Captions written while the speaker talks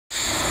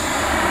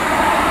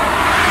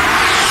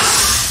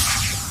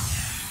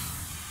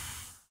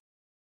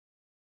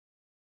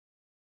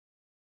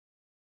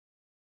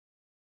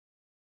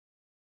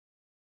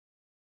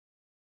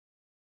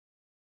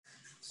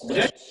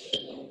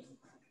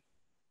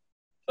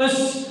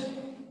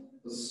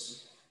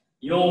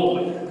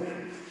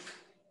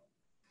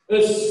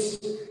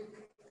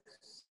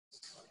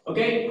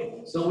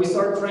Okay, so we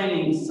start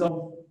training.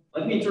 So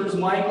let me introduce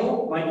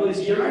Michael. Michael is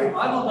here.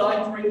 I will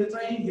die during the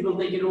training. He will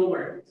take it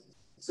over.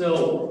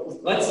 So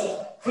let's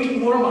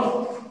quick warm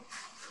up.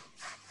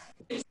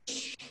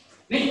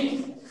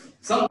 Knee,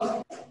 some,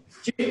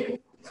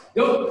 kick,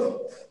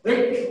 go,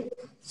 break,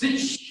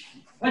 switch,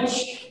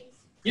 touch,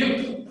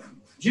 you,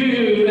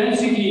 and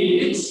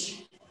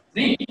switch,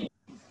 knee,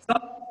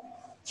 stop,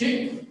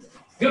 kick,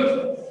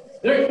 go,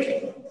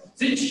 break,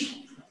 switch,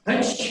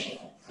 touch,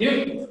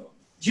 you,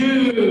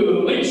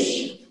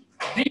 switch,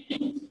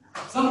 knee,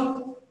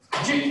 some,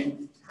 kick,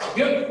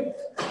 go,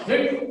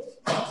 break,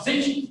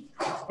 switch,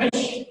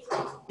 touch,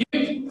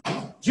 you,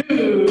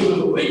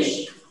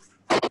 switch.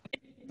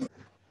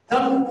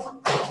 Some,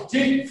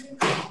 kick,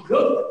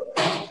 go,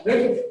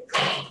 break,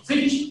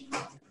 switch,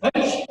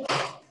 touch,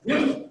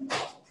 you,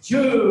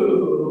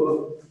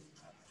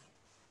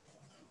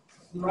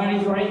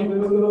 running,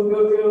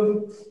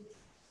 go.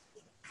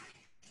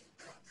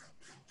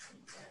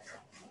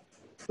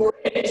 For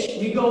H,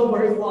 you go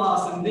very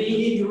fast, and then you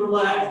need to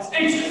relax.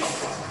 H,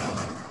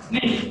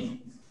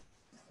 knee,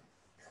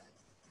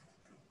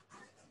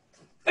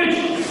 H,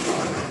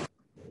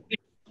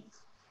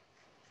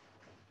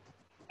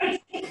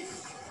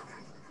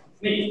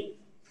 knee,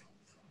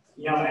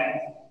 yeah.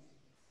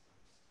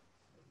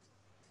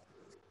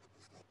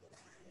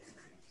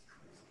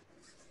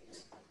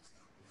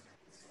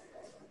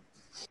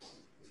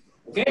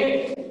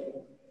 Okay.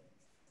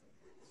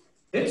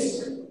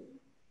 Hips.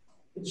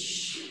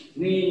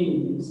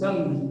 Knee,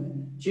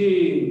 some,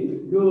 chi,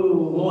 go,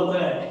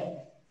 water.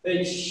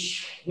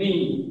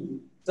 Knee,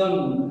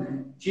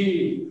 some,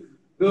 chi,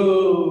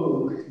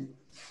 go.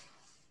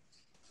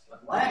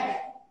 Leg.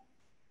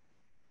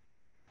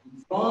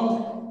 Front.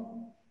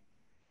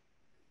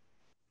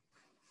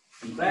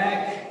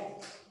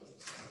 Back.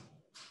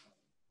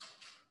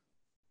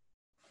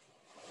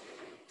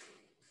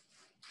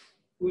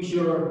 Push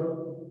your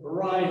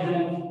right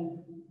hand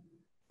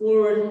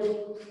forward.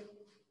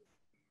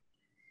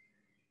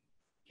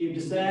 Keep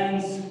the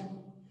stance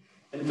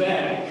and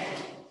back.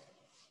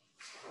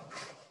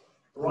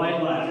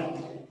 Right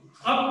leg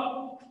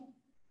up,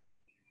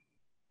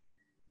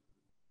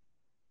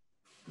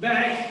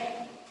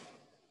 back.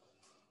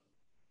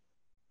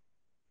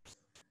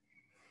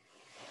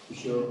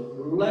 Push your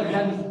left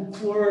hand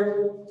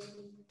forward.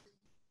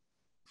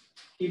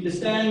 Keep the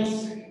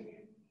stance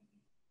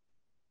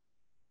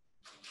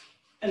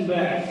and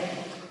back.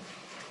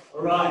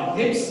 All right,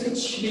 hips,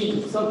 switch,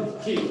 knee, some,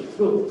 kick,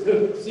 go,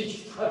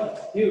 switch,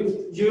 up,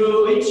 you,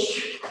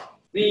 switch,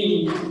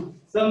 knee,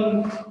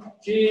 some,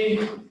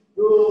 kick,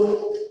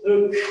 go,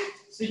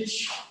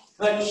 switch,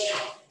 touch,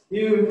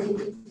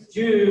 you,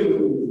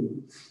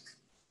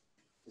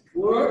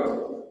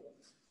 work.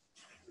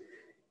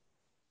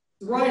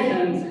 Right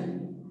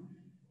hand,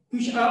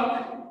 push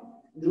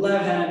up, the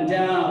left hand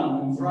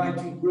down, and try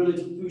to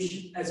really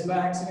push as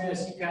maximum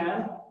as you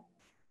can.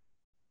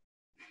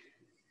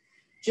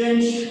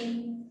 Change,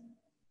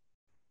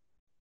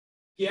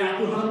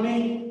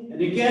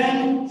 and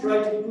again, try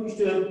to push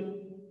the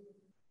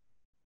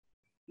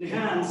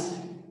hands.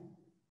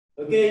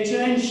 Okay,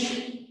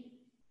 change,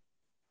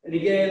 and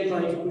again,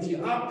 try to push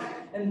it up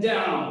and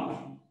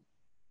down.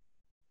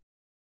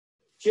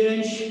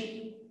 Change,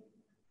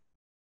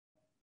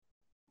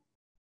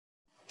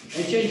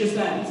 and change the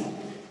stance.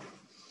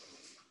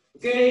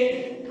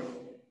 Okay,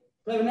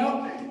 left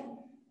up,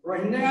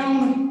 right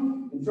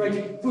down, and try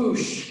to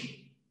push.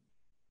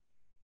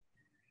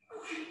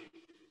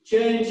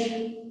 Change,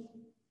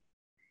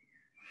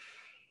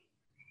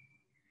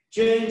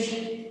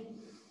 change,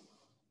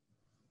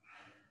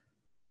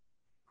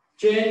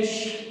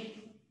 change,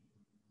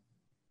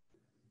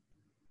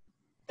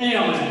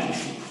 and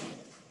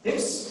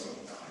hips.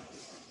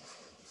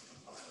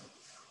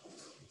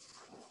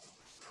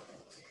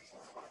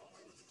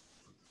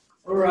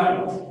 All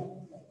right.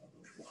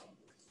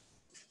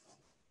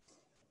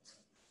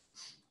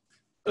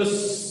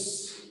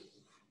 Us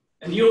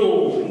and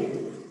yo.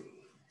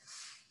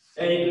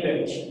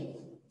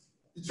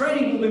 The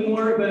training will be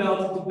more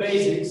about the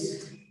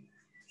basics,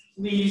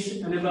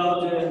 please, and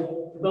about the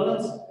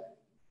balance,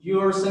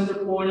 your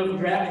center point of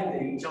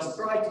gravity. Just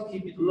try to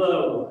keep it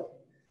low,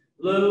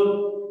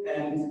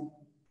 and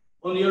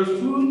on your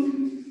foot,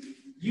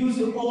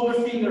 use all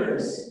the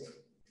fingers,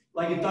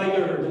 like a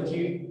tiger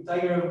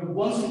tiger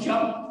wants to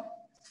jump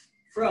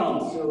from.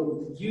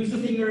 So use the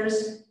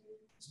fingers,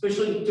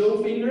 especially the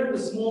toe finger, the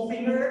small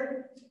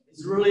finger,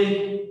 is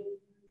really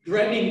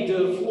grabbing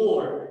the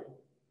floor.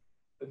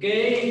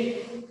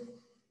 Okay.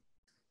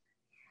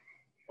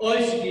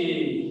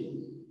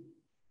 Oiski.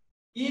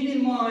 Keep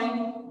in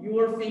mind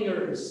your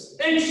fingers.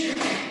 H,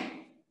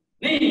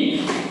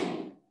 knee,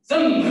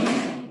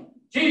 some,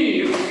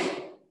 chi,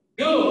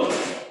 go,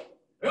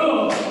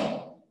 ro,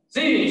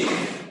 switch,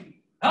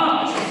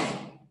 touch,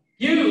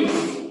 you,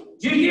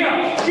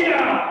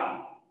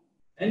 yeah,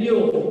 and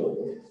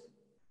you.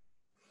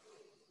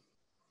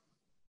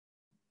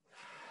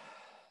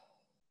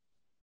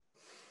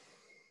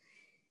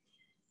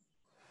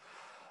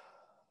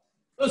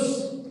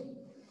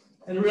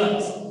 and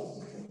relax.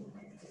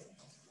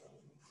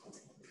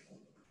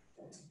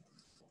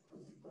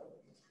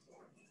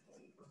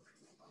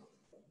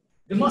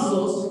 The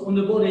muscles on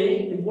the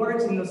body, it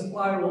works in a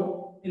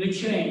spiral, in a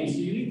chain, so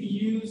you need to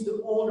use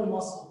all the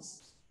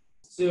muscles.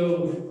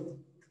 So,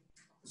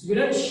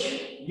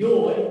 zgudach,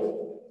 yoi,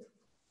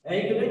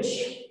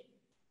 egudach,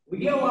 we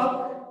go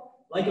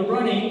up like a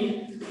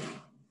running,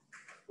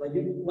 like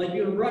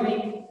you're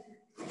running,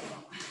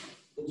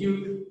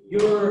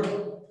 your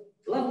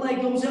left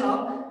leg goes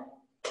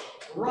up,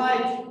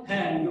 right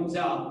hand goes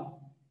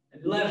up,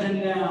 and left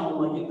hand down,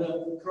 like in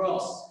the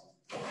cross.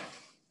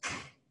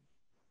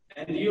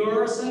 And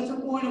your center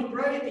point of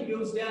gravity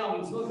goes down.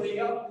 It's not going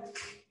up,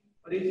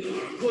 but it's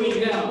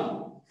going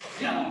down,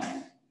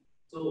 down.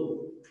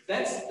 So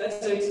that's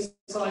the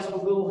exercise we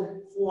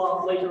will follow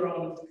up later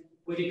on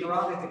with the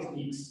karate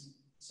techniques.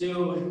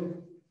 So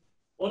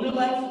on the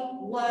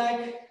left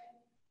leg,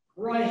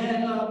 right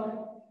hand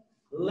up,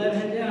 left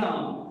hand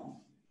down.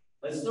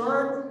 Let's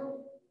start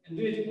and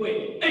do it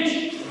quick.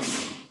 H,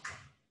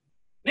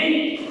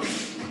 ni,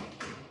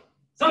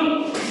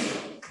 san,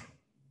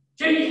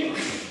 chi,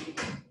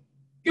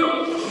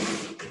 go,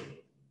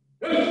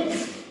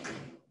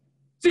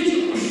 sit,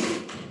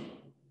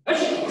 h,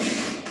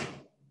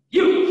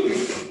 you,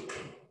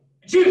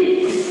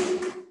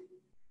 two,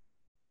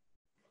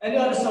 and the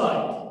other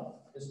side.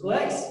 Just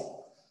relax.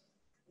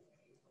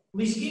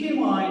 Please keep in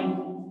mind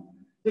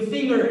the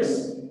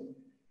fingers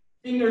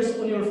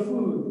on your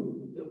foot.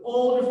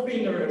 All the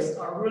fingers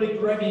are really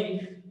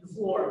grabbing the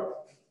floor.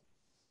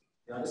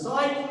 The other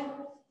side.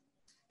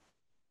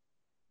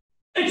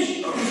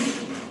 H,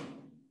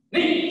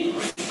 ni,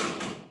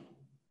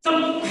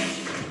 san,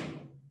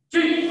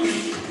 chi,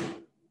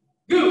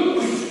 go,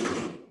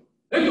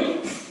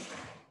 go,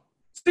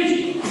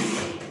 sit,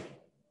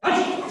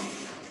 h,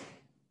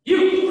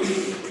 you,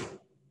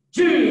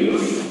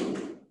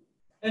 two,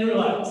 and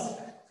relax.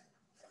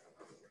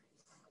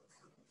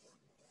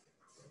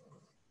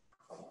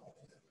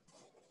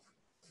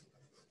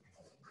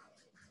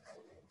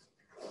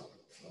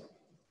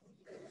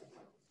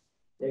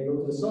 They go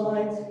to the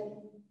side,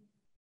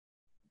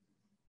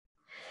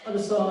 other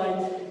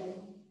side,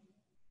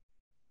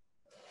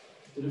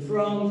 to the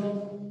front,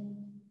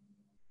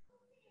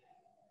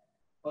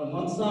 on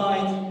one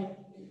side,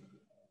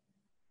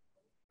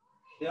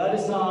 the other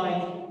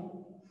side,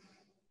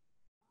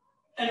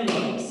 and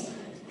relax.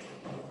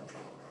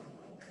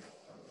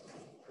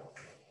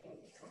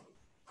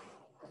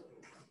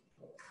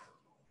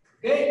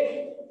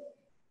 Okay,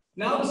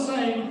 now the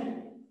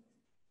same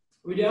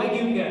with the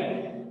Agyuken.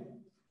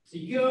 So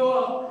you go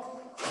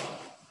up,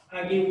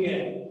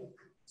 Agyuken.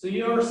 So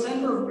your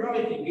center of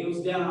gravity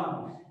goes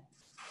down,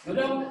 not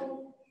up,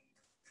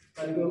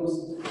 but it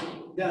goes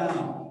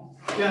down,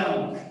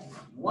 down.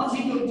 Once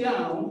you go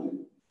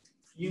down,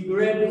 you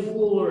grab the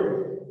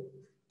floor,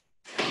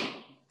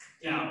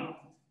 down.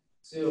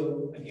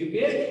 So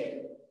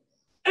Agyuken,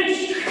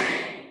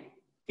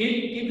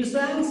 keep the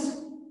stance.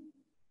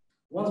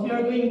 Once we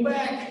are going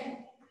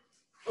back,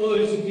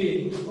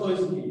 Oizuki.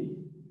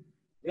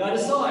 The other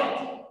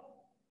side.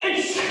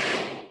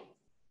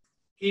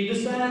 Keep the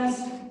stance,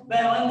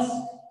 balance.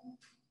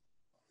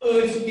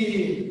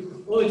 Oizuki.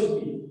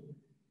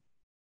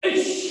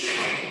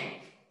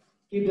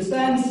 Keep the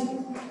stance.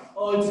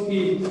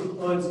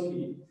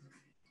 Oizuki.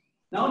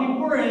 Now the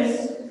important is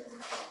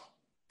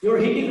your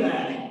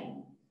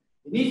hikigami.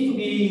 It needs to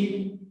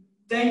be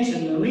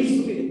tension. There needs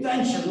to be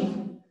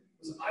tension.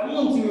 Because I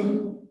want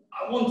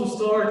to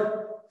start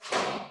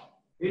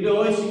with the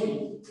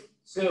Oizuki.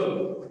 So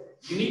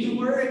you need to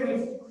work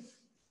with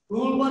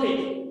full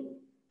body.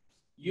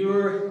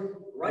 Your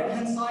right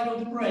hand side of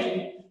the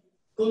brain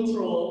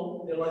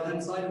control the right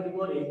hand side of the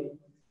body,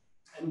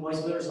 and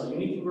vice versa. You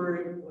need to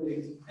work with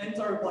the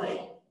entire body.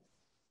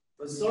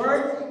 Let's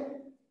start.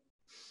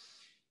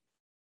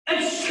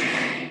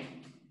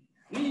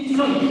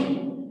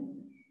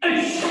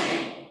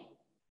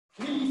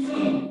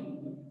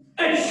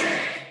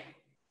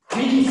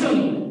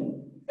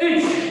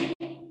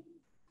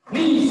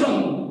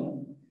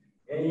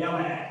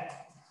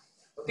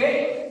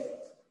 Okay?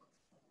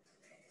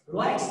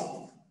 Relax.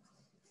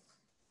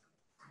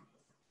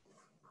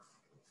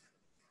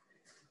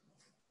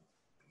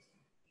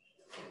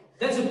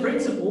 That's the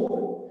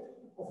principle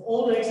of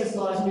all the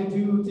exercises we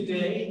do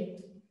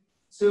today.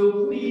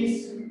 So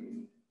please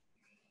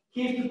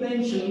keep the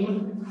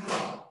tension.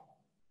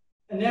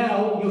 And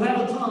now you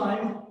have a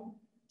time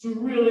to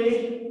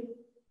really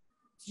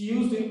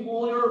use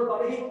all your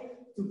body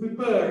to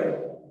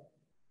prepare.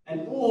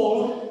 And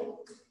all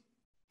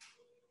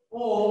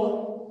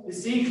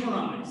is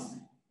synchronized.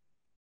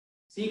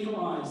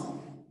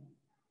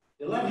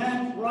 The left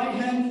hand, right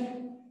hand,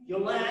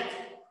 your leg,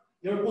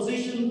 your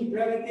position, the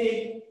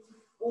gravity,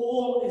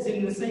 all is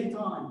in the same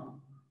time.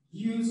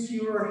 Use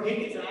your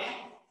hikita,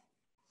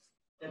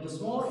 and the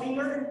small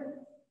finger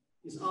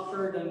is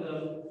upper than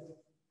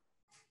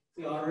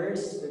the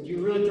others, that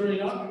you really turn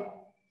it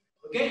up.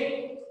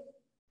 Okay?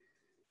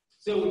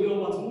 So we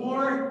go once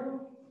more.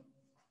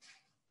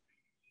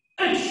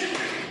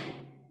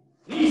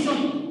 Listen.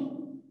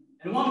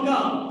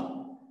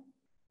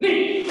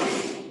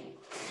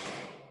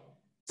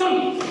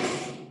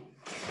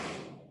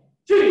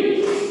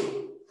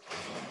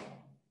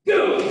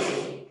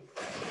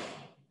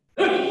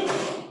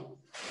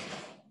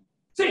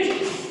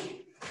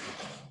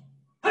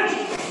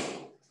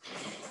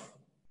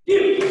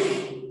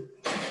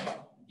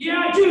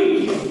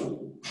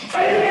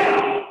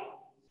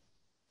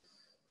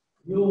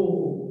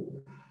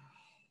 Yo.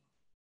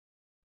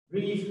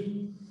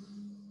 Breathe.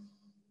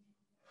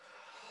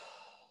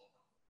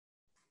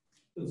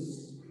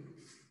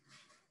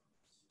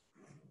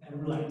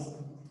 And relax.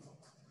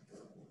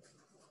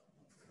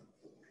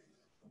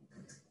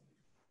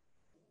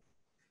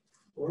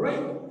 All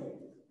right.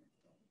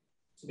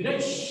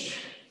 Switch.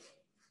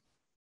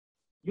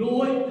 Yo.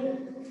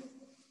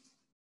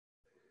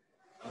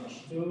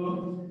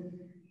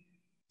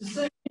 The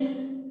same.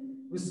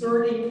 We're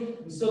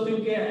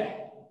starting again.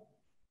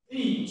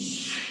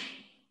 Each.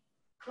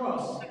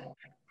 Cross.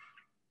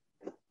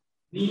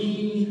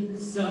 Knee,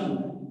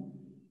 sun.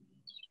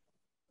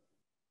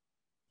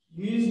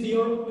 Use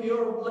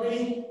your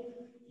body.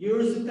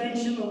 Use the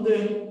tension of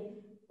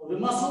the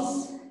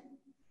muscles.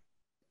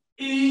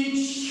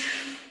 Each.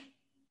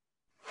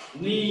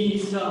 Knee,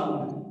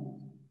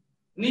 sun.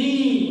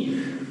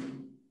 Knee.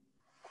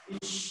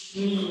 Each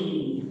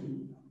knee.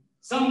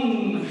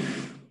 Sun.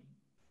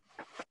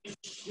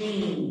 Each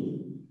knee.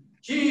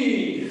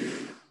 Chi.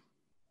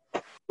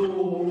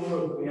 Four.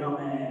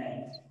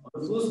 On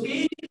the full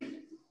speed.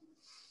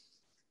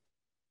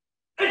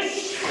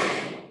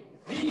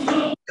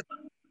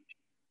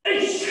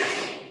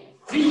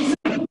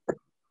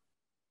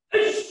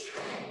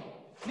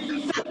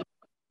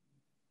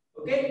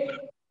 Okay?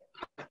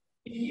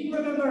 If you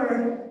remember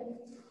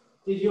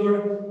that your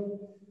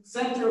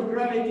center of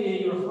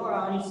gravity, your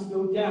heart needs to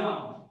go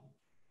down,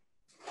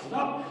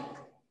 up,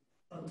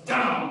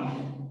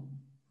 down,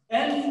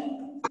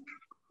 and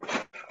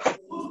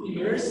foot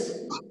fingers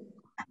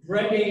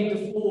grabbing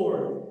the floor.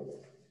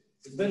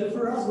 It's better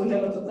for us, we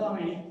have a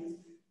tatami,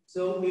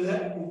 so we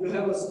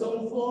have a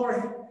stone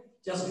floor,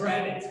 just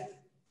grab it.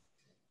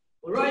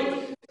 All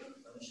right,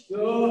 let's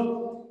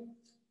go.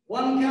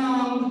 One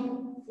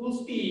count, full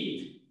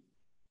speed.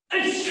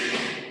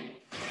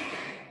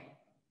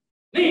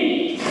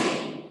 Knee.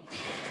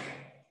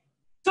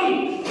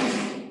 Tongue.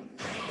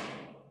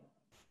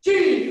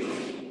 Two.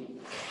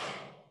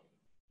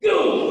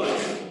 Go.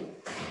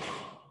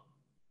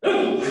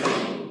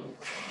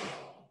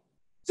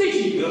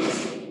 Six.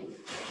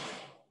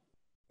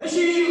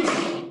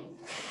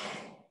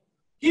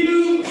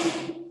 You.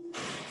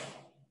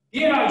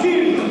 Yeah,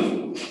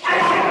 you.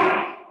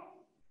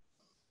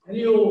 And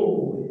you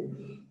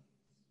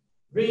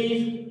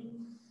breathe.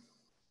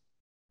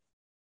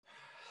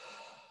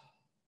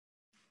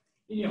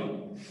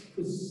 In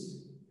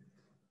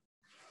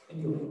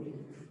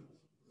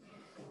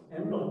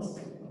and relax.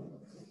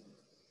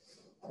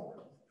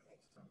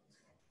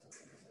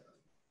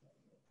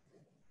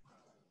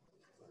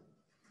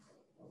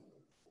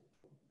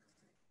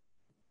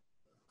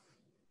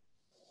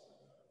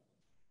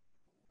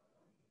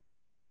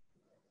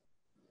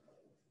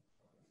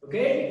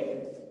 Okay?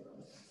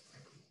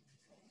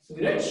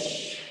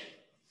 Switch.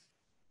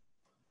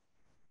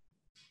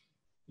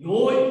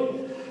 Yoi.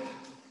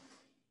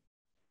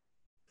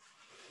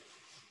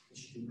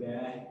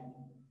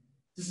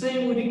 The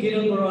same with the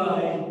Giran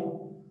Barai.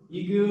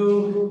 You go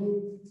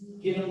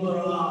Giran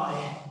Barai.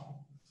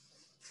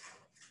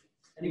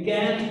 And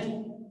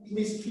again,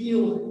 please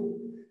feel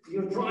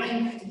you're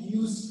trying to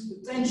use the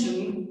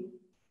tension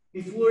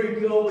before you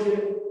go with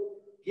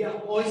the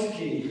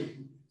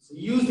Oisuki. So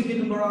use the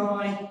Giran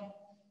Barai,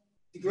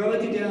 the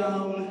gravity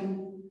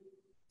down,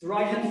 the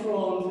right hand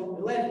front,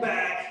 the left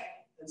back,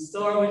 and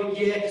start with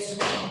the Yeks.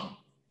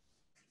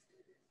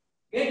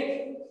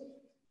 Okay?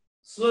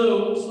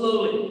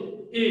 Slowly.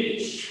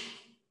 Each.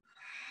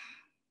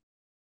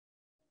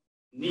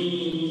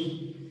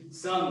 Knee,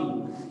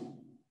 sun.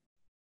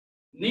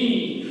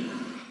 Knee.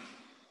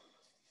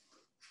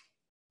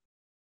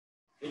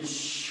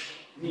 Each.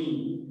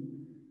 Knee.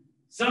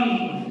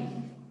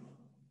 Sun.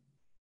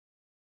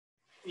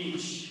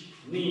 Each.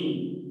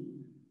 Knee.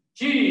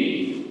 Chi.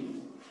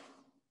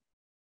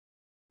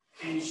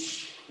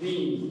 Each.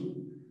 Knee.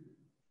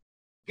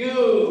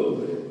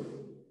 Go.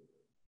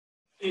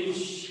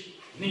 Each.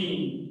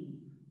 Knee.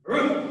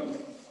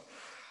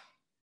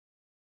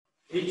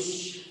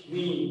 Each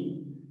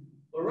knee.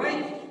 All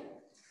right?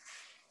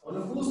 On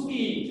a full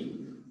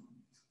speed.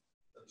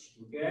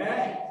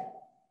 Okay.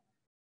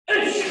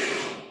 Each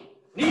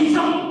knee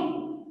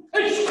down.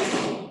 Each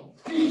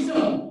knee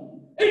down.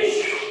 Each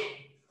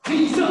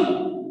knee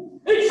down.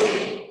 Each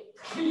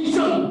knee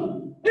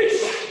down.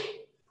 Each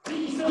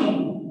knee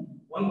down.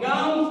 One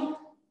count.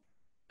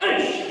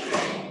 Each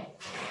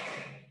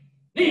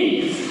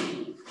knees.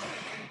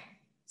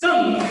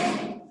 Sun.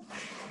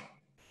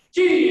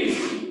 Cheese.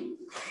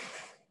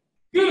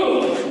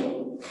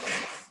 Go!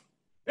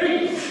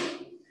 Hey!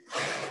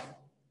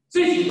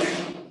 Six!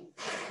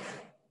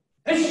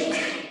 Hey!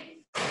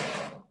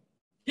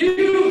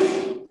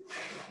 You!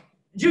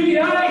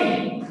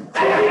 Juliai!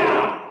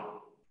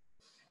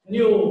 And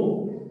you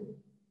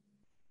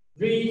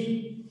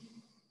breathe.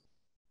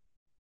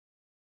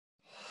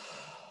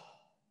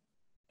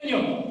 And you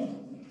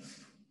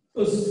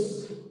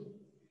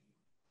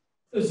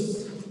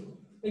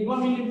take 1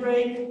 minute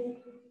break,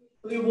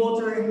 a little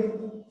water.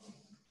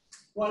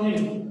 1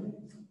 minute.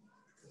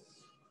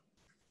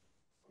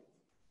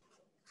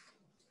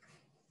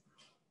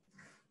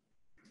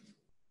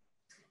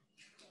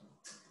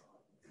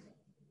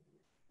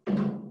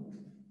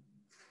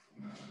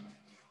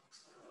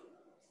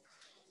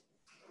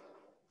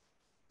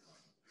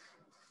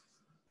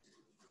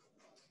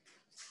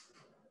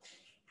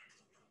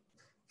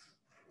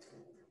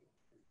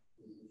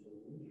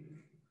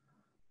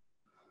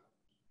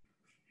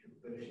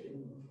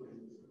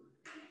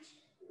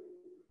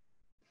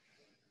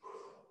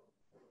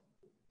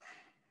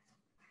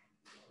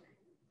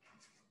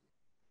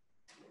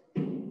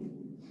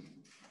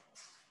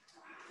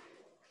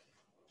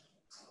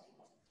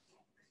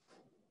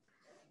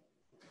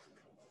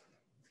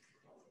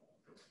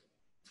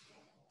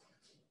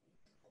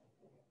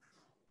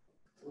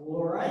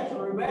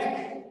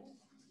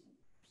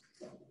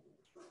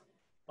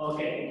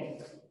 Okay.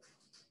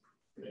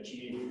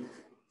 Kratší.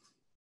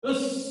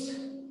 Us.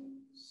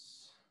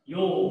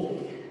 Jo.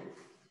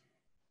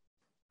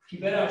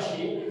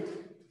 Kiberashi.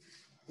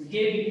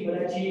 Give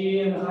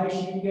kiberashi and high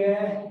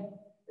shige.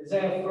 It's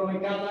from a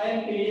kata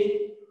MP.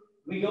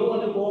 We go on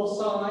the both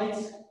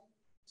sides.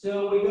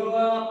 So we go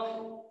up.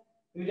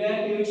 We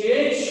then do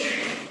change.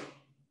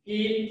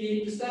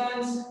 Keep the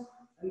stance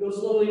and go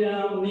slowly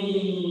down.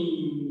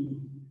 Knee.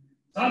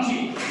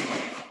 Sanchi.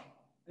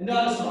 And the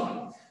other side.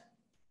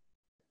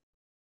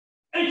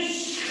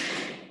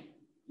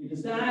 Keep the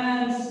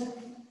stance.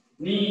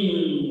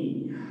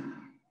 Knee.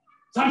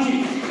 Sanchi.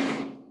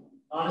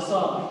 Other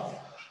side.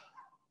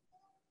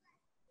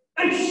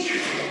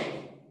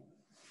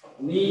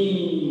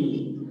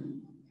 Knee.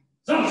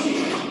 Sanchi.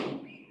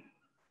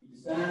 Keep the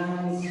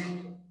stance.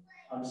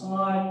 Other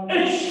side.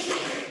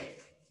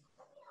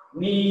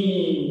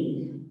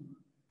 Knee.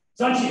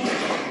 Sanchi.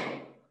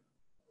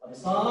 Other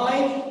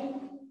side.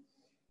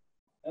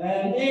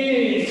 And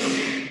in.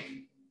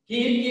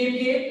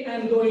 Keep,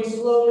 and going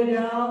slowly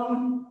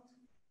down.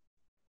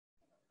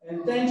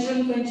 And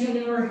tension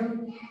your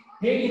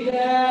hip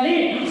and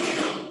in.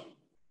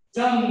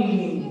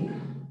 Tongue.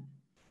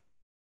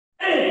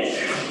 Edge.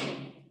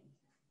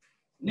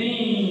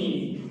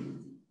 Knee.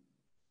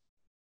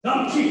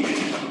 Thumb cheek.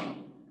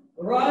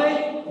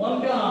 Right,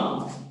 one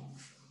count.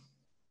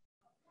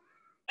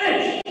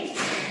 Edge.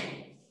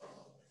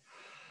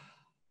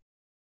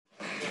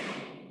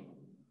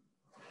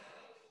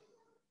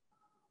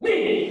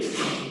 Knee.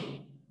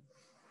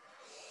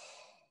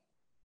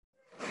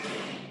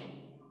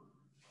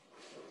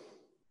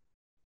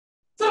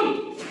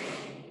 Thumb.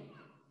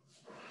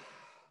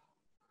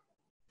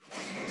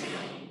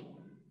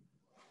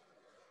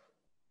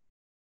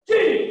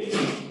 Cheek.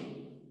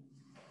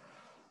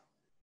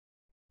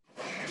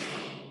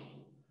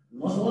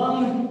 Last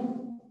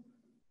one.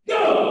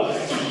 Go.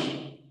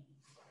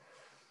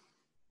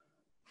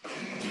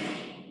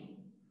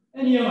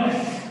 And you're back.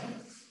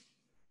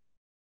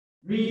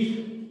 Breathe.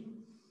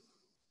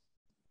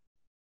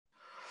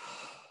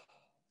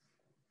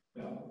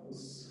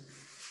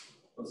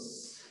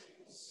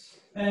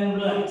 And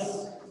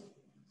relax.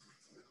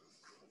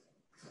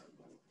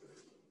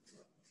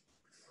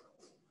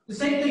 The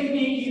same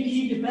technique, you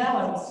keep the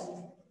balance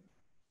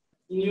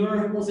in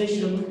your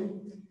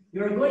position.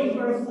 You're going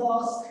very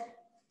fast,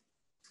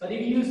 but if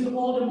you use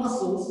all the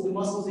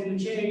muscles in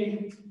the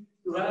chain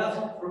you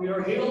have from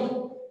your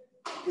heel,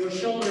 your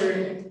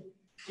shoulder,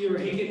 to your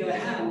hip and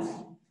hand,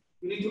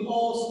 you need to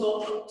all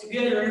stop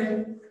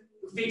together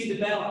to fix the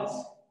balance.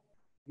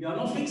 You are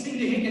not fixing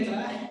the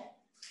hikata,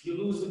 you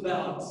lose the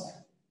balance.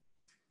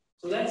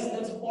 So that's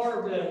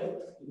part of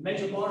the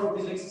major part of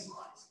this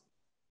exercise.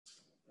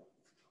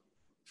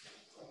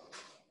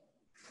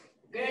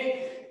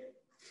 Okay.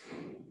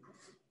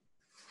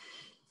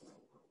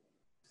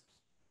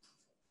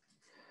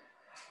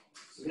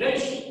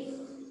 Stretch.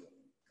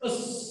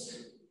 Us.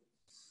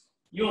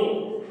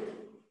 Yo.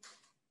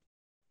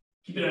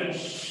 Keep it up.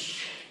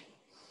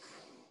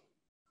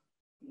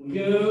 We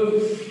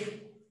go.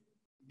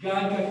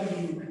 Gagaku.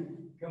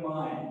 Come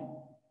on.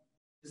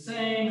 The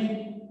same.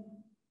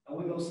 And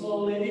we go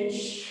slowly.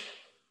 Ich.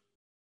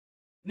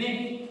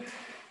 Ni.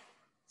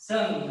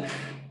 San.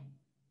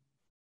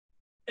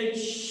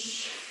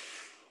 Ich.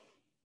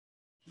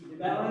 Keep the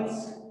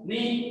balance.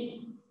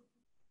 Ni.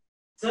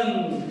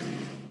 San.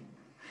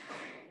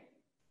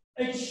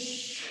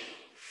 Ich.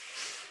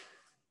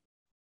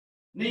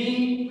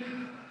 Ni.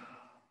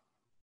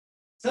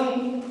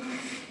 San.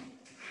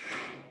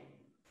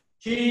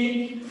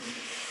 Chi.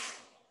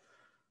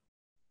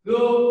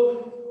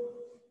 Go.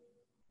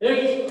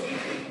 Ich.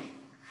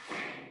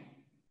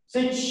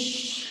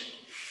 Sich.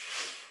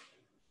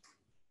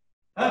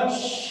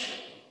 Hutch.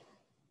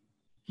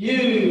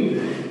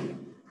 You.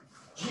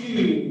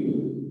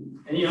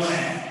 Ju. And your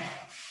hand.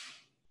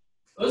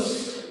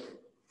 Us.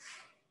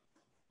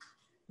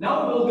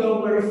 Now we'll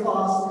go very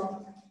fast.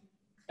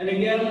 And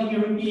again, you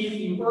repeat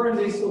the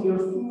importance of your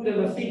foot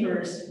and the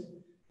fingers.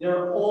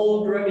 They're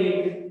all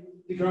grabbing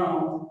the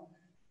ground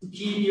to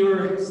keep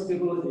your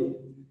stability.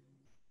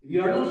 If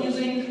you are not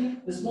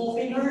using the small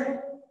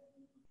finger,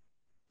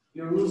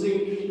 you're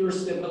losing your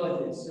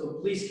stability. So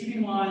please keep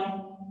in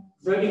mind,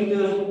 grabbing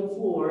the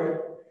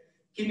floor,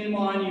 keep in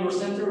mind your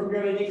center of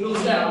gravity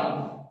goes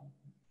down.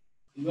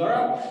 You are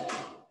up.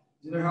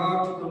 It's very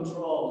hard to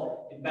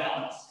control the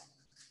balance.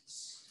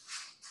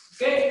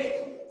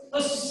 Okay,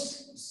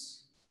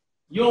 us,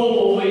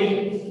 yo,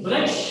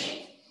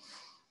 stretch.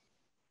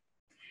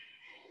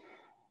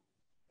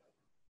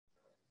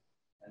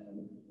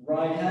 And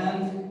right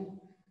hand,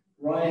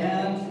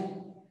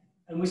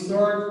 and we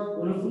start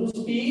on a full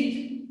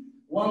speed.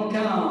 One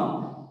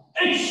count.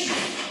 H.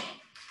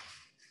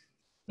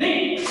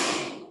 Knee.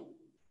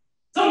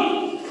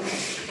 Thumb.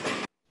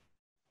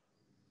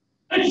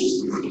 H.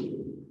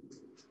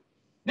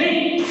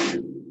 Knee.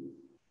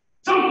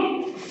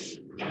 Thumb.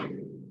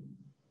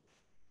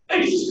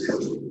 H.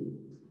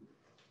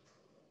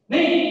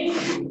 Knee.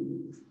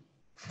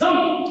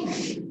 Thumb.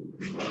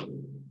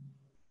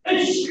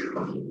 H.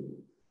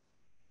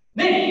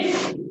 Ni.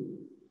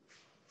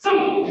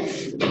 Some.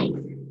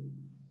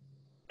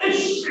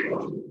 Ish.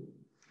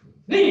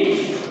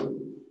 Ni.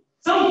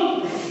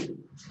 Some.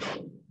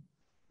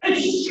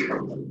 Ish.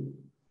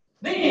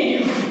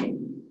 Ni.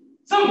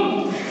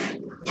 Some.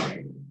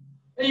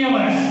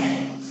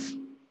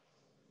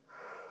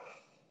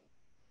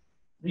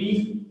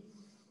 Breathe.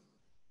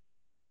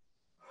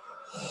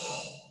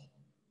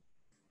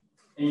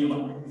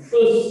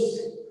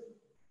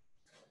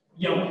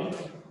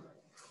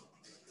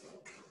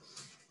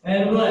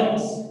 And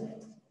relax.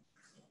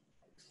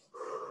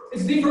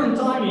 It's different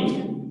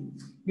timing.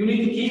 You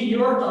need to keep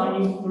your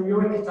timing for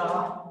your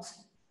guitar.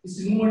 This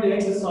is more the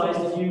exercise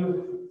that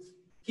you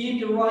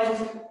keep the right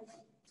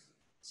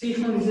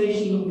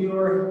synchronization of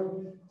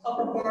your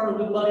upper part of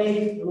the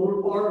body, the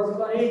lower part of the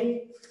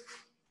body.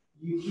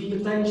 You keep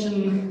the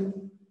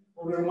tension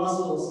of your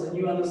muscles and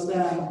you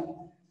understand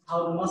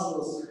how the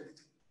muscles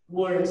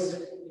works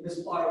in the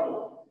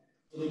spiral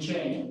of the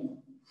chain.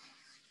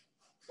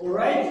 All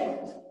right?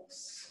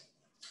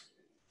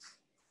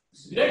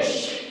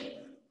 Stretch.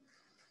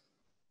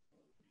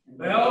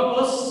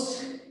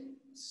 Elbows.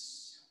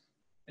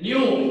 And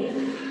you.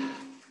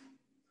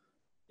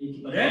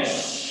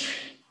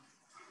 Stretch.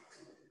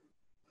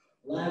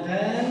 Left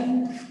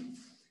hand.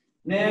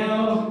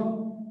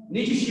 Now,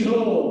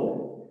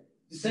 Nichi-Shiho.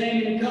 The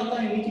same in the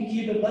kata, you need to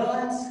keep a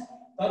balance.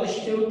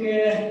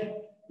 Padashitoke.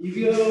 You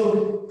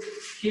go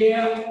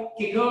here,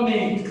 kikomi,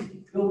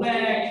 go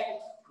back,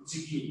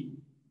 Tsuki.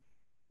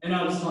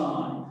 Another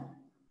side.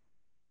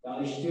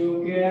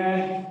 Padashitoke,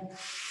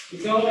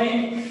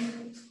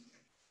 kikomi,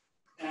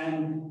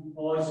 and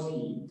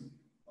Oiski.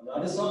 On the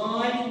other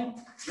side.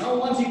 Now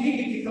once you kick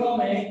it,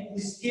 kikomi,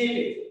 you skip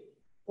it.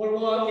 For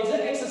what? It's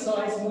an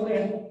exercise more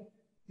than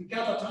the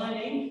kata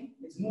timing.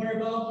 It's more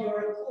about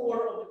your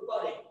core of the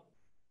body.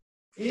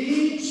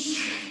 Each,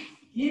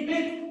 keep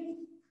it,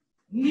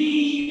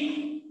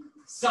 knee,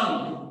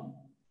 sun,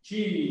 chi.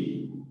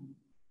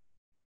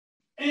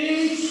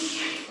 Each,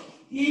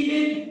 keep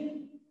it,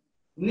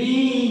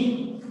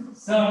 knee,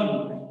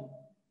 sun,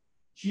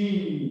 chi.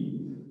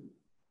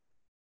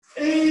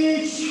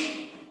 Each,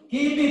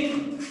 keep it,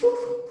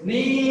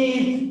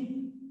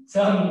 knee,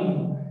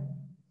 sun.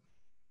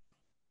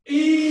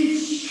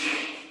 Each,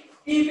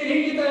 keep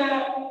it,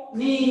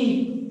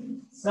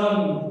 knee, sun,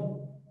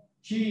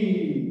 chi.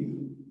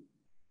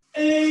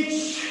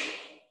 H,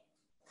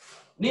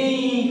 ni,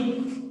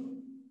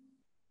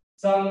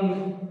 san,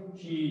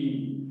 chi.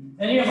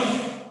 And here,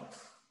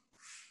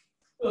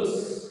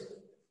 us.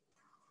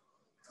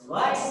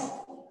 Relax.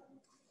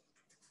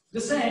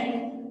 The same.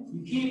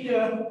 You keep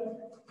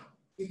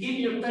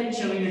your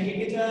tension in your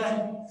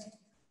hikita.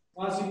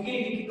 Once you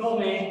keep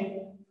kikomi,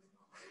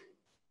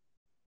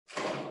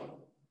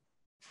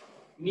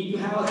 you need to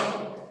have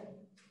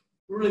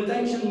really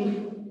tension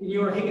in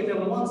your hikita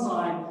on one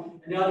side.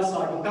 And the other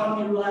side, you can't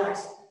be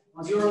relaxed.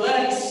 Once you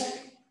relax,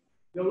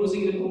 you're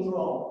losing the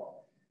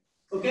control.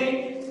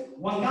 Okay?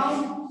 One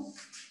count.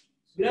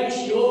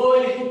 Stretch,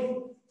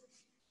 yoi.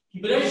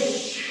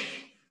 Stretch.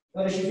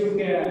 Stretch,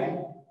 yuke.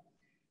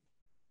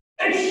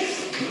 H.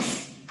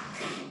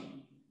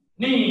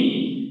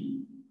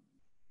 Knee.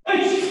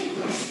 H.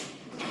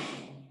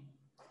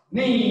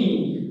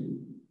 Knee.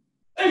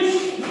 H.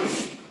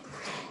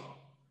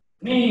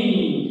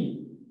 Knee.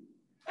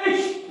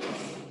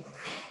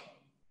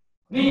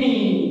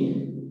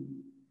 Knee,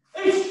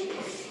 H,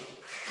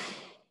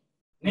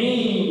 knee,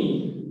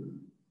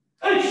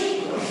 H,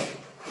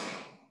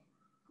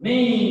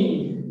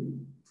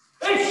 knee,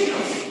 H,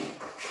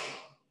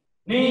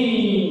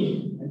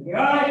 knee, and the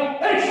eye,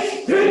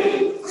 H,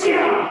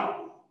 yeah,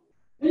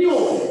 and you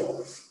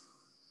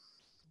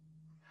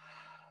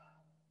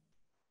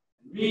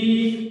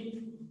breathe,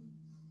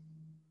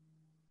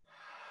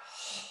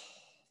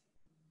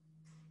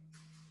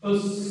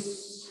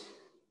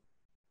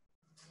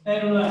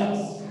 and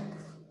relax.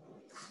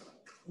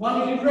 1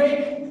 minute break.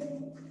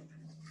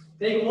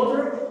 Take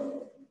water.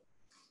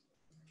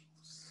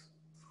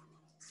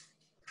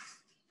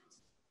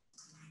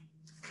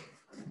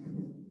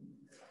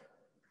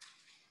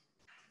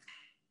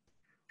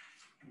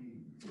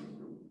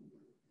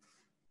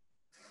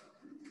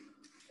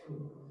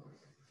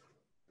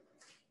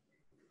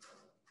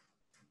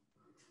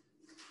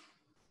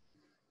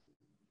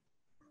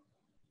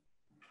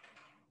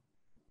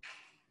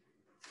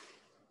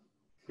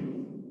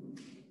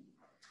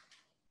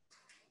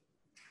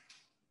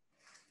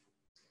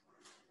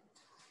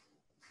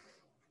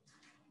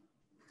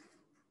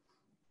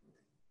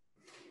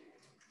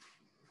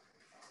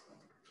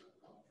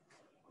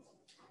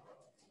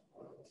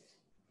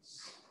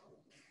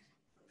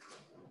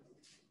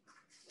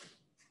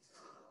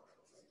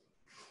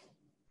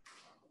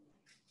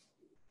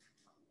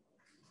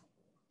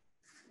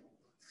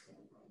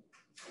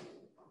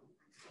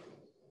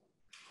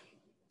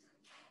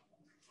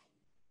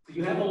 Do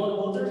you have a lot of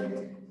water?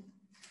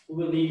 We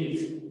will need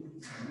it.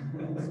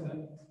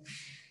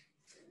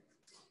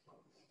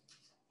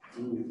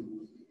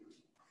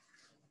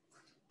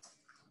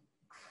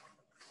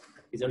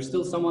 Is there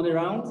still someone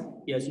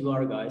around? Yes, you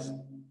are, guys.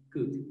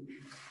 Good.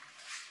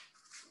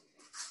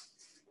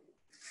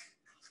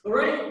 All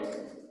right.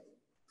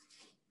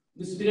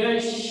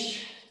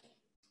 Inspiration.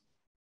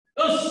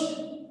 Us.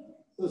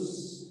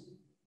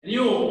 And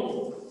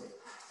you.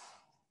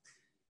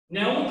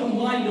 Now we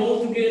combine it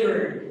all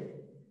together.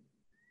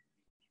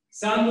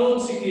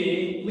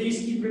 Sandotsuki, please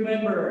keep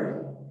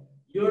remember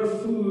your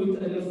foot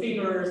and the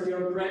fingers,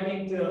 you're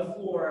grabbing the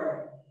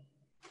floor.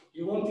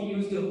 You want to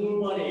use the whole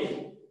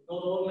body,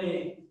 not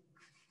only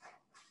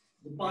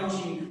the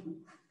punching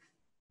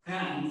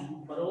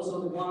hand, but also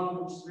the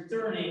one which is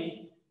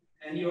returning,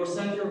 and your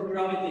center of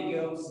gravity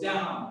goes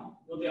down,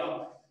 not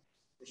up.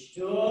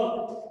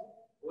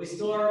 We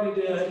start with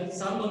the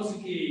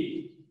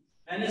Sandotsuki,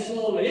 and then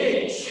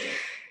slowly.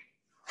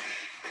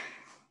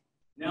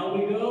 Now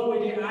we go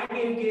with the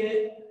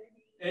Ageuke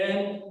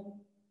and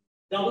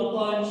double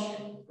punch,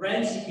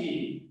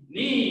 Rensuki,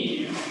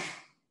 knee.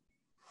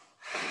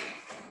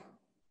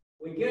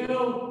 We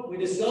go with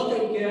the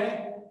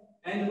Sotoke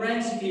and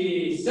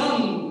Rensuki,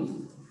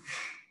 Sun.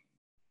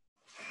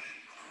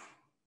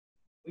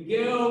 We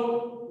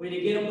go with the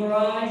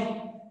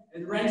Gedomorai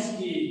and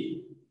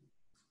Rensuki,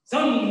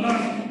 Sun.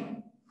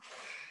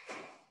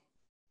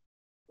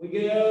 We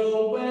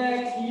go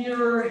back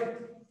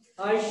here,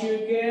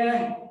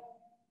 Aishuke.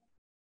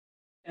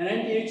 And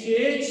then you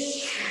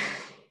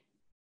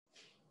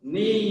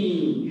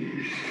knee,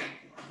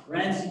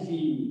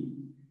 Rensuki.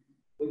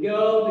 We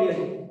go to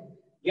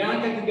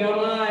Ganka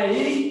Kugamai,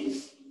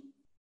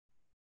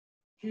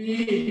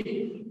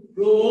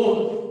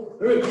 go,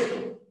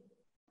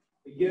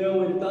 we go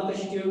with the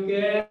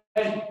Tatashituke,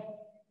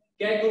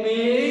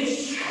 Kekomish,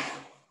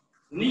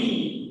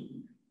 knee,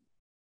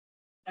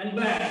 and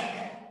back.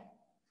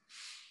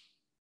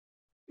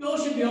 You all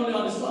should be on the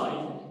other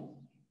side.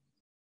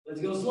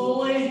 Let's go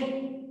slowly.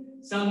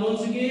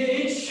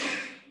 Sandotsuki,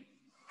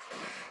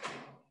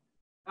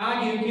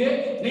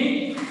 Ageuke,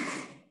 knee.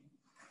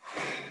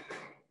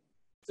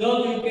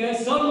 Sotoke,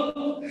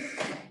 Sun.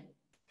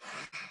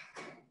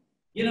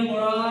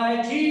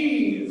 Gedomorai,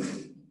 cheese.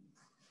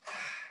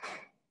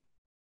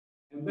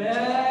 And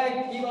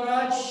back,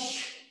 Ibarach.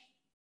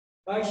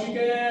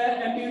 Bakshuke,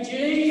 MPG.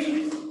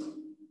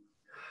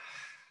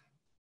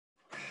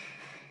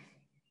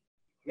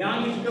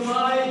 Yang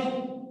Kamai,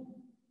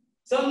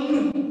 Sun.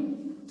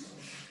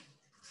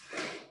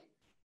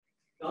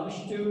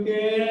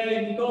 Damishtuke,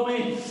 Nikomi,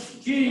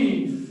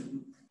 cheese.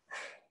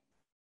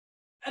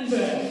 And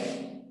back.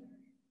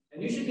 And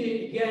you should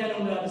be again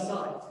on the other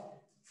side.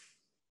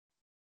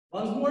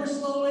 Once more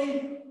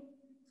slowly.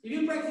 If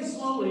you practice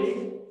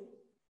slowly,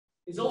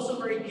 it's also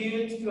very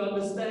good to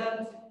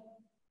understand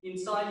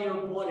inside your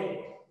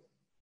body.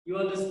 You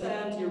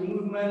understand your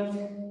movement,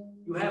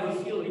 you have a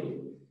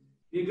feeling.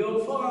 You go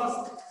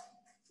fast,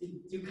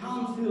 you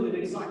can't feel it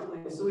exactly.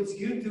 So it's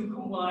good to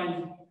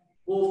combine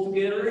both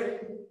together.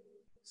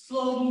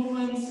 Slow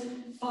movements,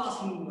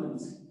 fast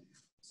movements.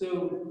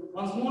 So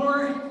once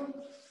more.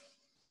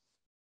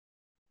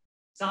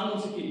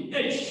 Sandotsuki,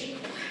 H.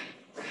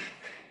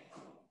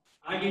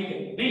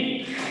 Ageuke,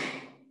 knee.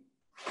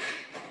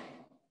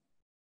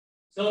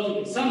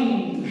 Sotoke,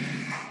 Sun.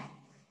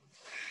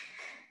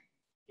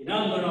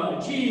 Gedomorai,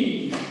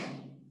 chi.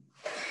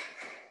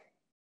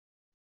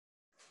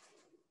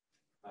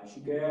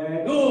 Aishuke,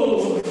 go.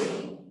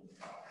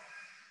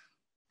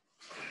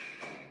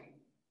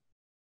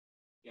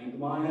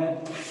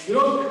 Yankamai,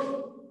 Yorok.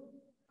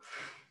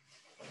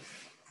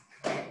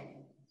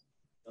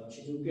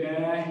 Tatsuke.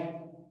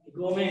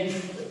 Going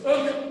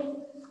up,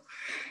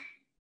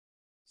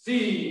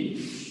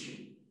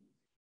 siege,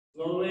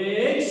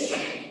 slowly,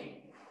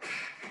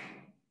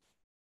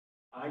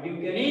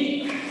 Ageuke,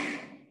 knee,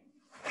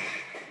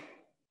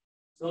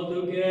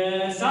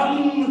 Sotoke,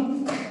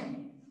 Sun,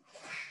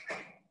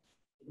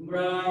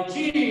 Gedomorai,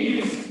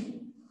 cheese,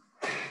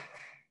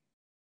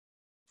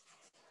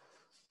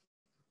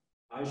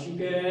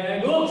 Aishuke,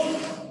 go,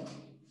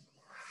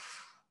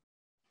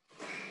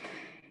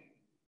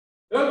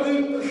 up,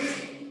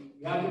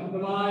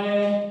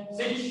 Yakukamai,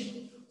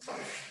 Sich.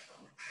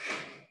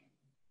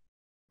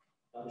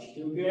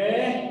 Damishtuke,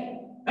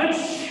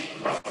 Hunch.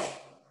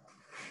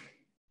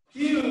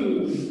 Q.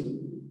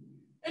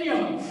 And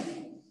young.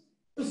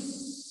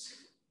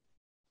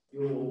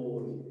 Yo.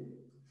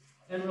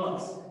 And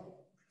relax.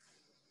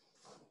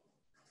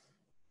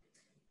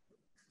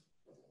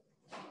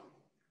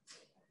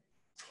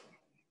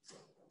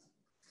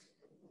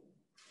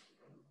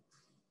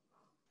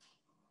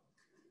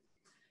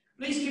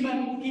 Please keep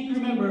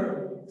remember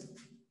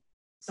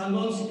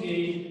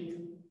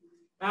Sandotsuki,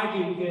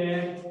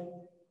 Ageuke,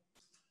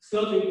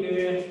 Sotoke,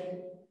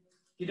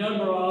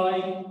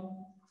 Gedomorai,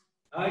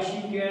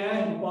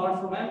 Aishuke, apart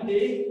from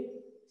empty,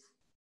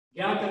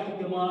 Gankaku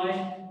Kamai,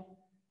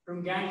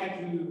 from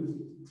Gankaku,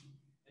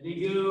 and you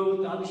go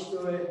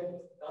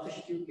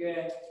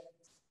Tatashituke,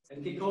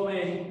 and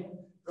Kikome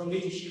from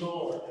Nichishiro.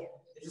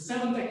 It's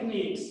 7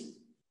 techniques,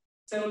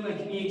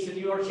 and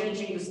you are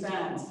changing the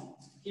stance.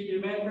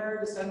 Keep remember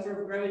the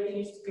center of gravity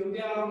needs to go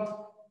down,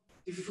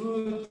 the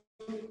foot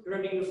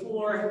grabbing the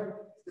floor,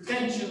 the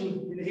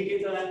tension in the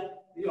hikita,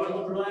 you are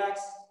not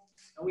relaxed,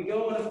 and we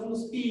go at a full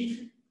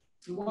speed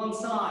to one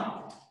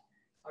side.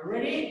 Are you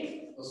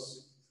ready?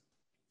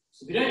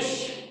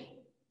 Subiraj.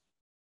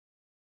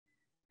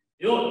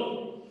 Yo.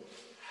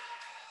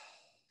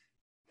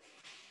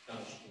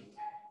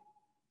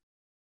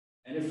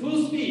 And at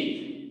full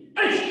speed.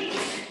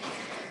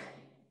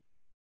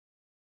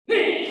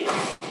 Hey.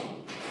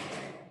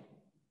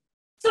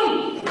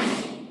 Some.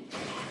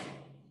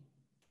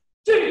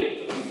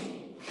 Two.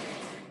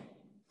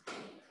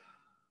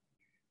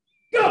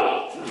 Go.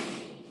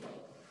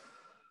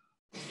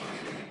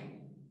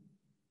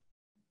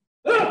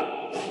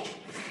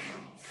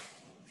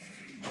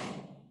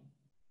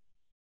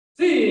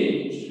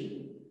 Siege.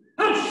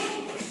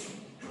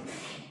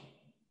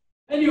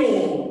 And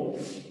yo.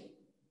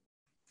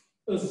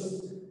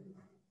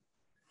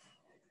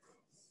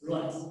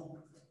 Relax.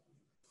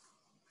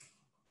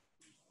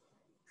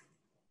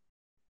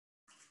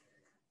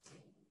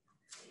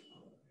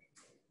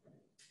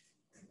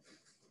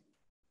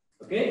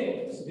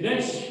 Okay,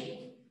 Subiraj.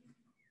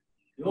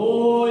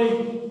 Yoi.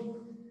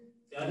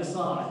 The other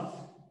side.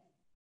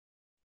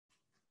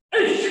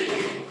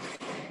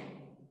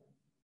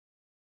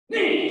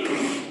 Knee.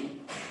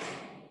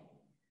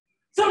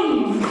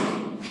 Some.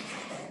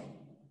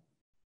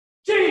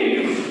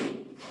 Change.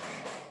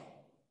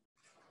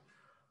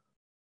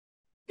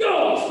 Go.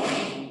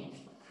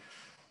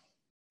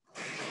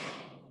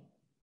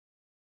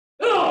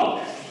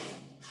 Go.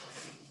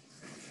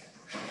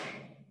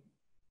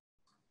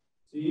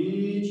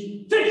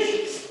 Siege.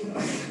 Fish.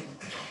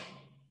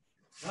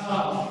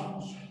 Ah.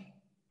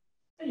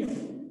 And you.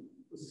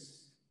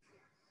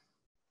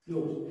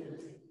 Go.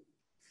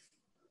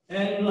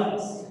 And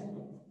relax.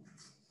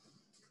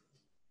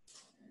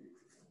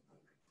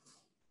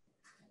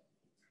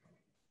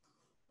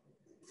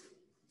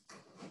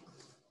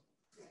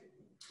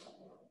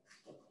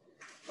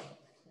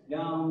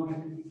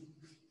 Down,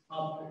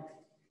 up,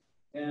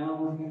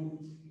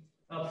 down,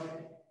 up,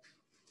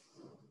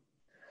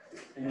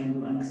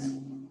 and relax.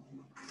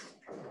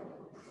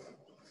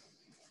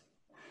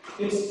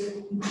 Fist,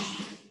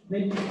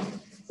 neck,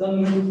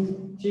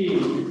 some,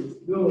 chin,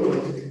 go,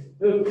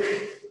 up,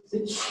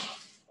 sit,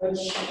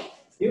 touch,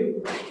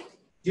 hip,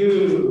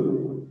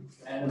 do,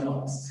 and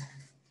relax.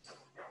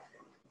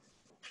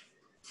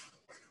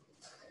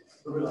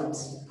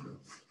 Relax.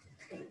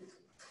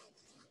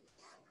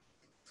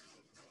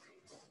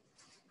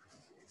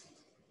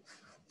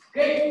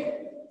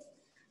 Okay,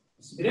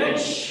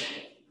 stretch.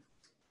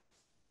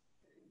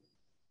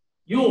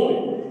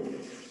 Yo.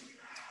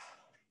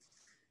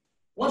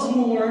 Once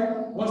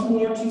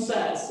more, 2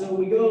 sets. So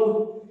we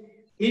go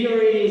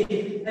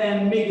Hidori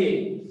and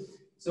Migi.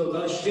 So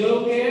the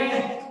shoke,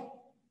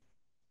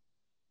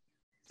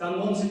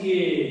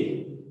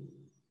 Sanmonsuki.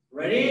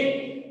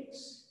 Ready?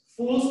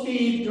 Full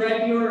speed,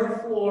 drag your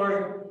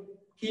floor.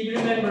 Keep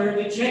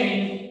remember the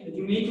chain that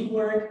you need to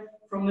work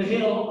from the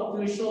heel up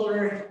to the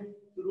shoulder.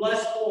 To the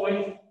last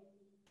point.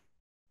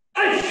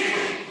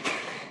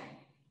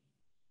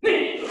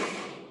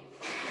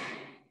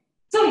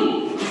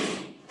 Some.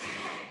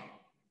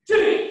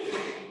 Two.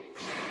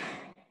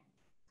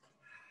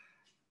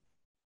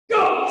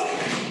 Go.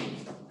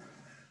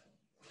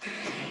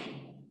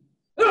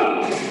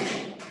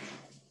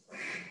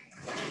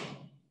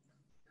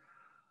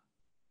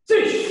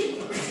 Six.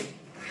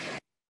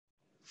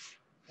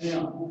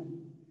 Yeah.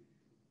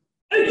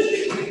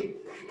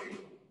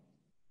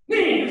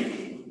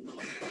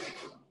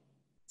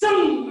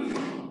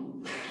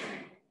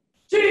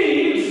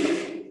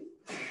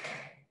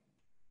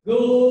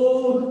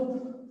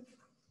 Go.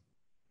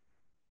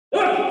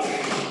 Up.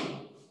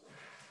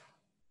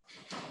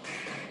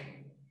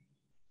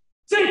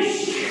 Six.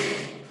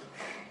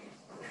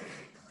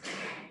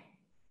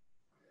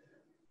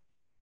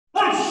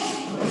 Punch.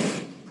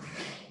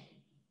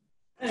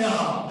 And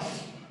out.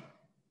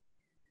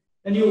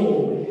 And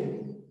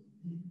you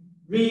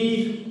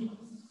breathe.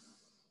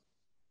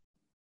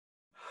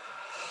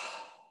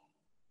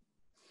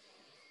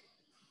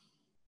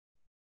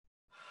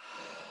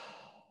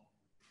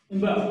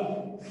 And back.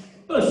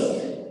 Push.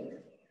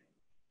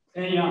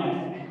 And down.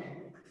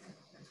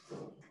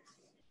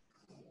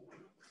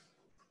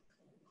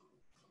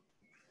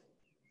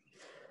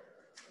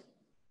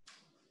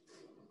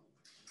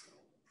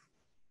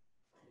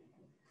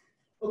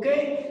 Okay?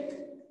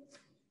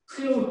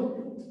 So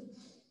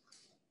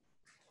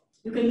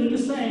you can do the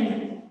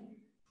same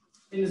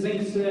in the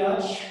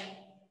Zenku.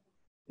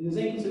 In the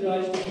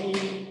Zenku, keep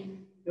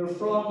your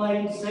front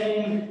leg the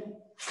same.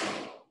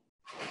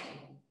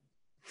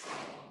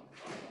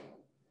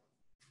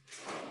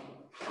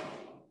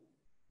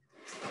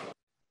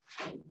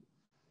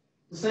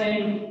 The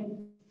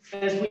same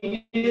as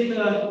we did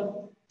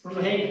from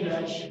the hang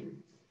touch.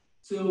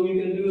 So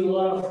you can do a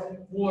lot of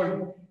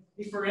more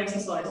different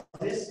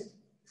exercises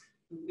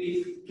to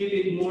keep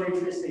it more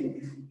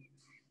interesting.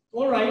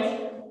 All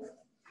right.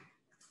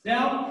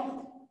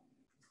 Now,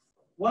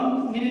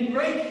 1 minute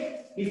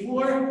break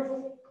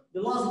before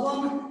the last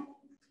one.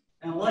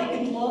 And like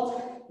it a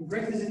lot, you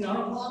practice it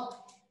now a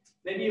lot.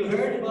 Maybe you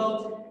heard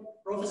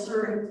about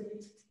Professor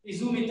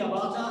Izumi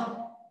Tabata.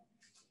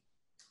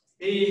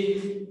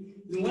 He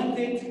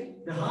invented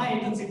the high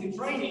intensity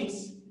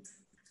trainings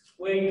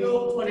where you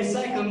go 20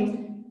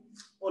 seconds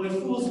on a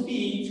full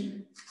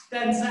speed,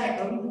 10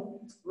 seconds,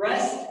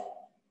 rest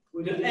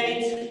with the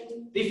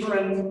 8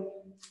 different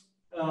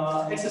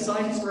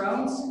exercises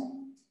rounds.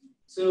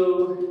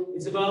 So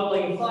it's about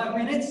like 5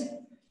 minutes,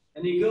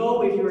 and you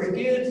go, if you're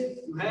good,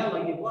 you have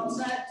like 1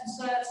 set,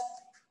 2 sets,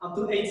 up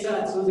to 8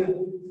 sets. So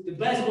the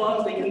best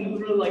ones, they can do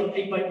really like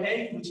 8 by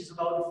 8, which is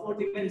about a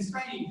 40 minutes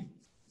training.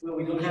 Well,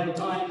 we don't have the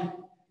time,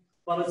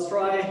 but let's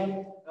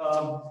try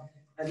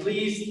at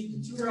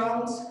least 2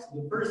 rounds.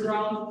 The first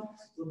round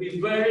will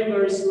be very,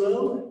 very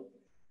slow.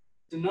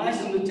 The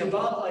nice on the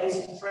Tabata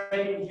is to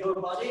train your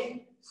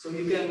body, so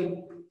you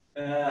can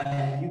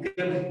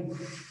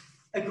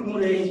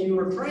accommodate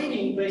your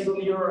training based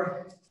on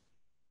your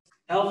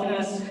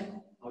healthiness,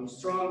 how you're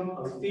strong,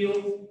 how you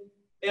feel,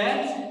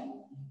 and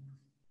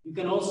you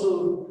can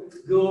also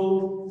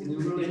go in a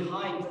really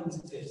high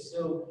intensity.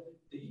 So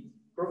the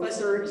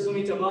Professor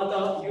Izumi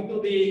Tabata, you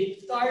will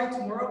be tired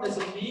tomorrow. That's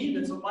on me,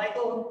 that's on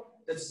Michael,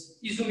 that's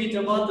Izumi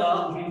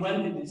Tabata who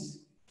invented this.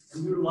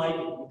 And you're like,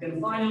 you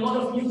can find a lot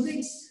of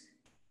musics,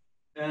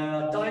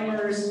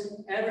 timers,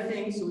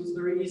 everything, so it's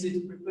very easy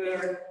to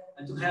prepare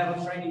and to have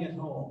a training at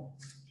home.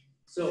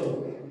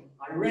 So,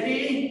 are you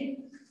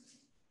ready?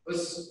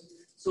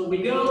 So we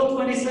go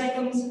 20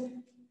 seconds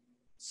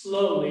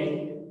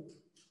slowly,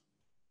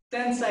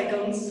 10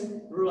 seconds,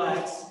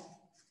 relax.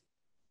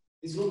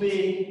 This will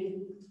be,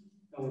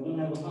 no, we don't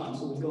have the time,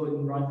 so we go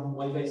in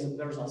right vice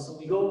versa. So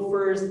we go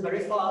first very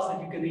fast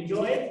and you can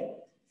enjoy it.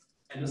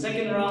 And the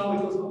second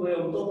round, we go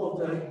on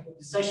top of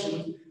the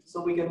session,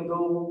 so we can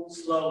go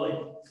slowly.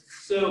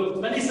 So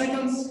 20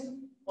 seconds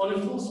on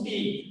a full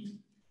speed,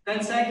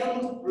 10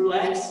 seconds,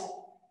 relax,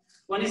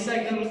 20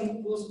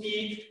 seconds, full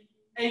speed,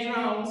 8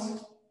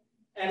 rounds,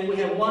 and we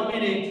have 1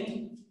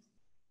 minute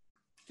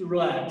to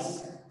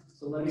relax.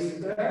 So let me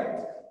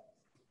prepare.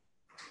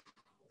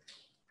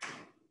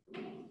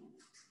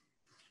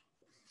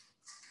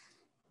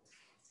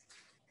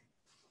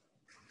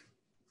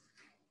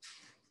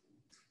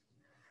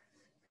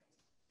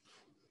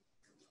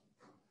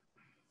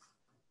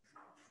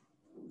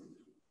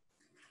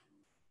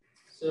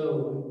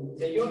 So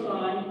take your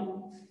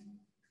time.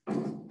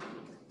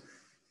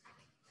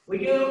 We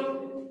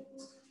go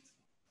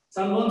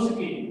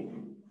Sanbonsuki.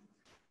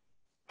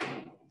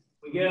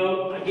 We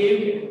go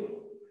Ageuke,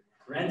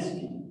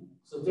 Rensuki,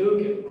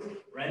 Sotoku,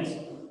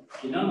 Rensuki,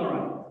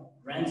 Kinamura,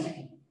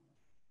 Rensuki,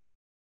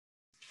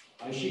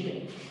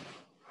 Aishike,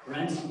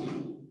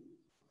 Rensuki.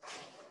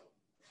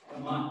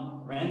 Come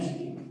on,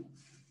 Rensuki.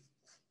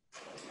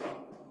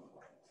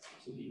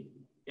 Suki.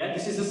 Yeah,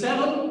 this is the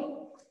 7.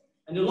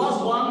 And the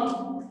last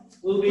one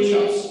will be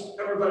push-ups.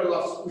 Everybody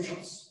loves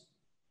push-ups.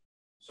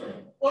 Sorry.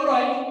 All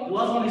right. The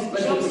last one is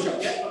push-ups.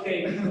 Push-ups. Yeah.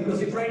 Okay. Because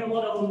we train a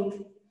lot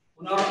on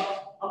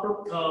our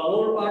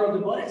lower part of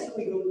the body, so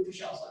we go to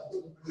push-ups.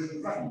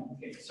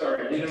 Okay.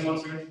 Sorry, I didn't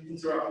want to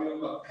interrupt you,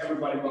 but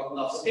everybody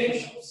loves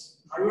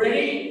push-ups. Are you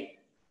ready?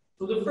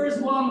 So the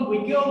first one,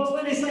 we go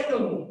 20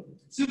 seconds.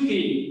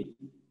 Tsuki.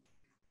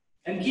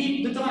 And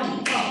keep the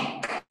time.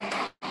 Come.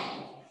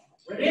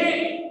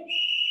 Ready?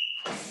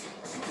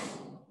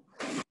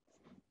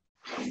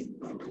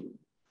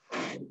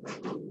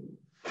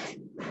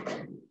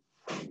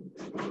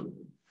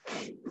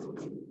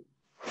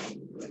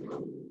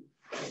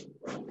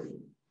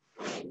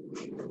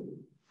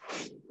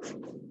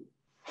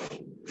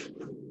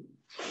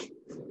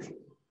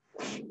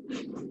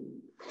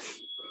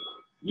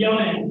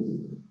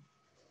 Yamen.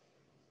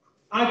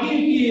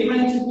 Ageuke,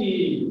 Rensuki.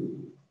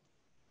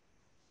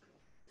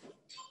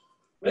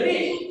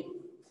 Ready?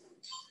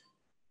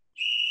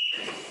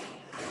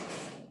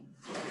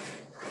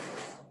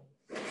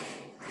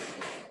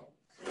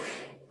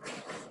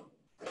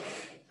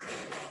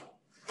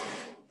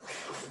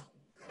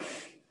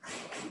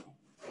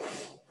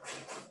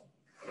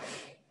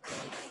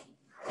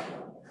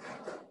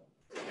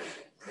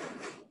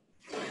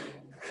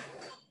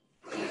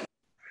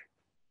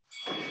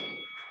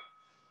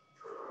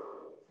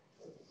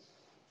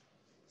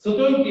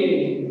 Sotoku.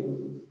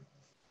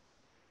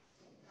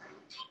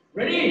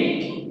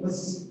 Ready?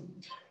 Let's.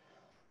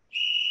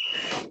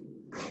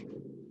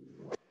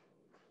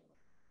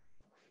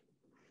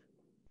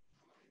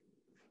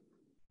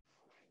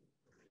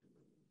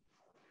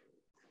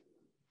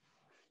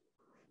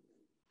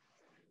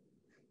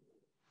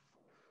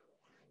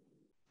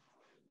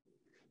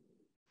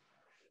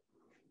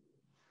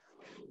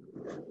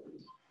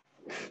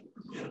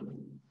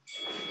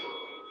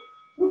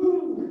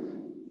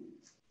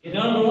 Get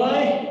on the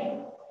way.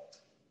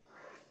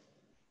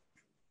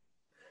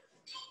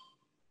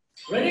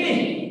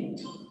 Ready?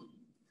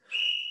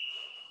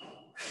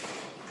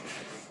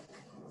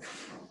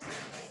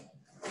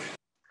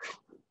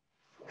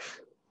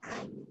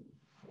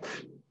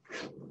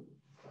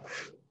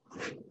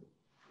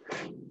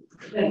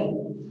 Then.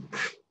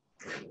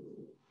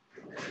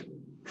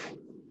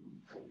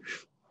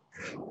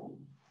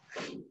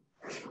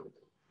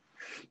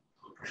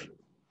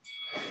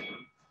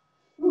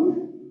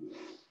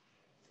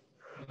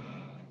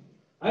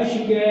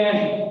 Aishike,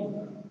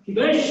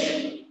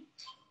 Dash.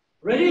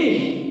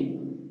 Ready.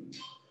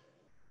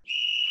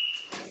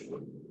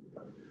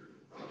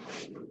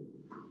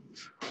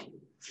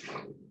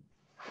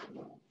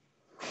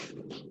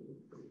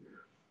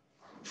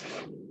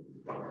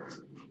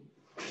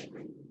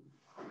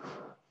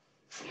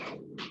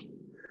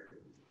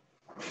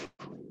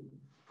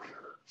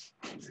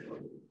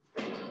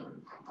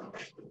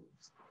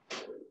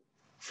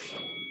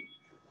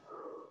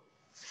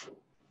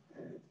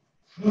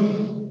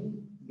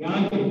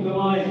 Gank,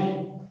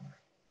 давай.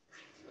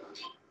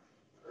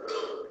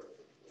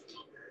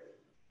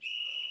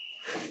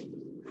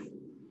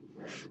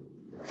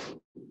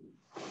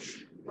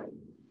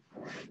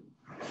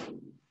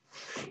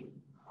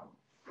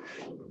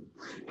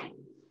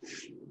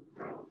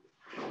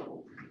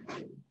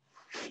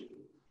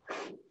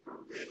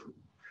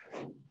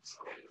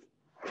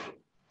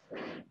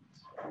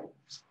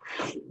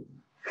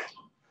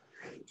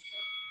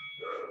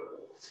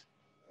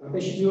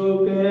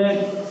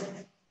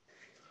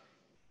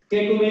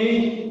 Okay,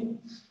 Kumi.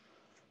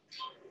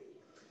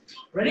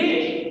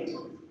 Ready?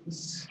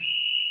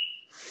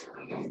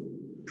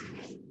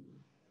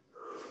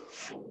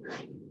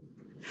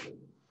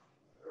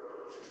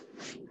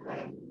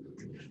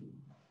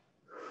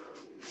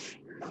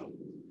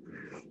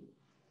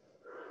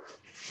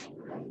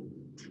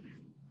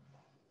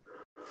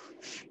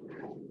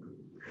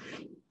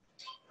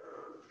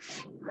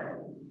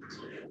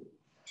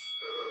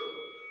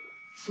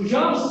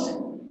 Push-ups.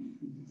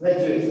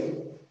 Let's do it.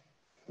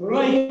 All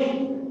right.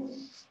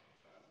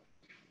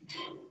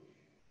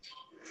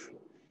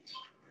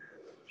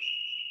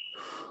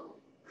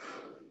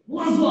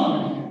 Last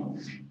one.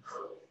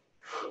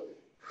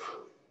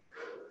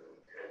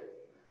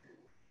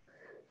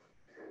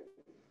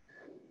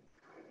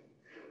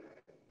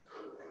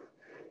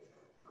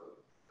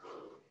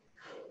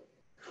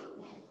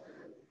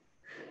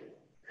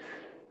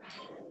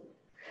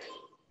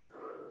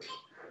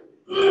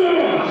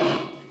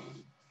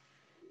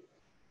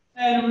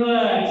 And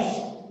relax.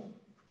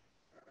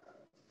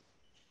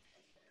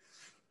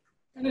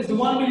 And it's a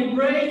 1 minute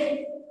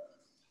break.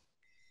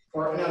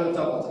 For another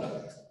double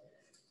tap.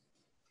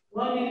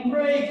 1 minute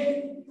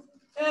break.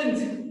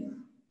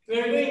 And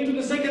we're going to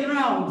the second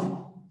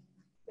round.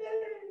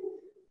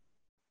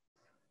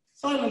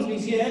 Silence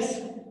means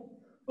yes.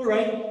 All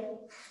right.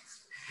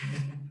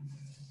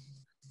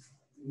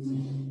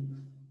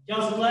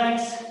 Just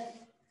relax.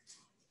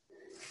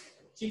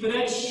 Keep it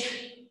edge.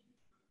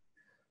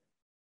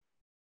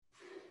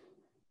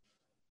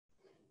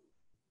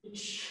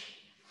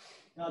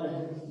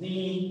 Other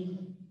knee,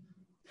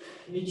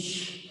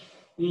 each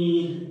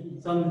knee,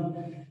 some,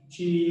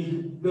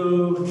 chi,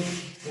 go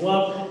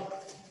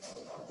up,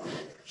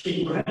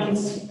 shake your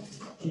hands,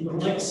 shake your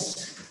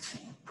legs,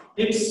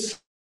 hips.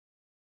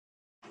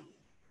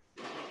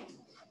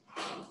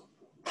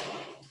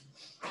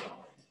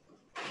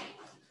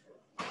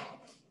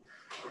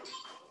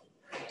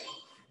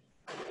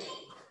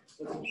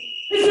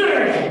 Yes,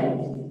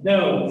 sir!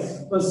 No,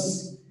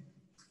 was.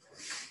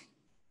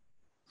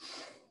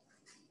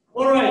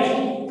 All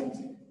right,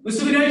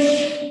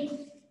 Musubidash,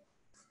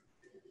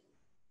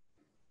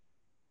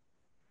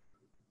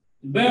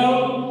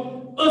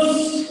 Bell,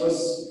 us,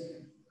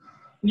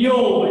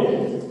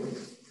 Nyo,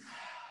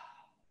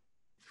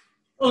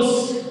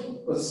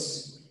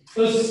 us.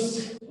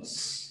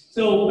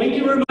 So thank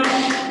you very much.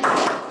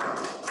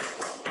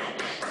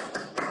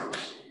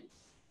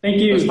 Thank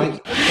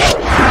you.